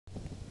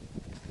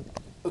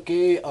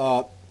Okay,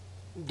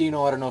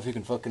 Dino, I don't know if you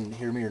can fucking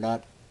hear me or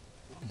not.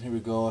 Here we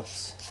go. Let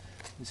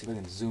me see if I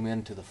can zoom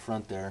in to the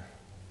front there.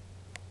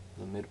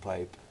 The mid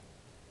pipe.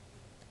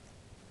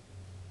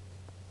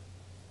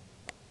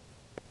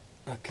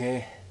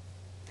 Okay.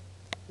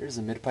 There's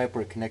the mid pipe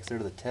where it connects there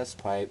to the test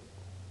pipe.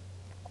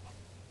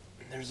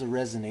 There's a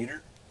resonator.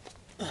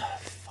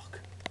 Fuck.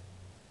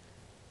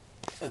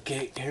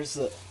 Okay, there's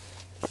a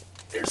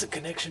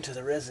connection to the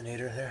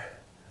resonator there.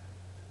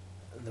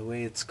 The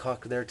way it's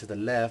cocked there to the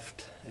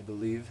left, I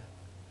believe.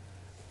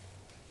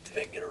 Did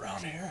I get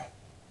around here?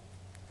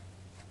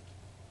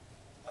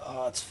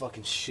 Oh, it's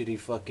fucking shitty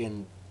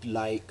fucking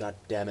light, god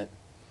damn it.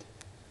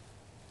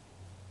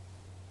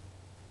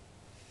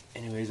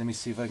 Anyways, let me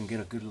see if I can get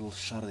a good little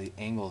shot of the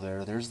angle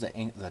there. There's the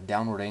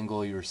downward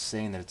angle you were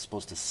saying that it's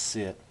supposed to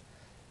sit,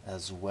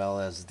 as well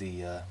as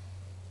the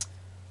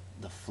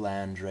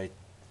flange right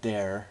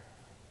there.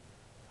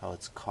 How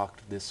it's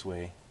cocked this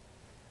way.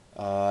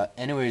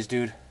 Anyways,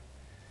 dude,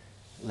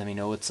 let me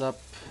know what's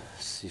up.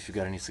 See if you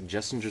got any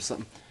suggestions or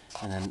something.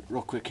 And then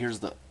real quick, here's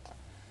the...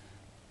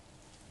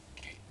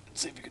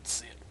 Let's see if you can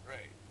see it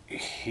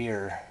right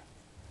here.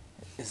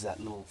 Is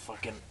that little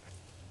fucking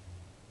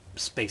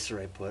spacer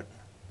I put.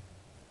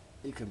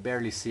 You can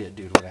barely see it,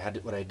 dude.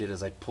 What I did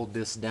is I pulled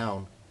this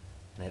down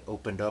and it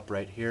opened up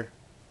right here.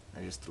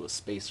 I just threw a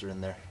spacer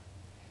in there.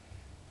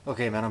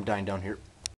 Okay, man, I'm dying down here.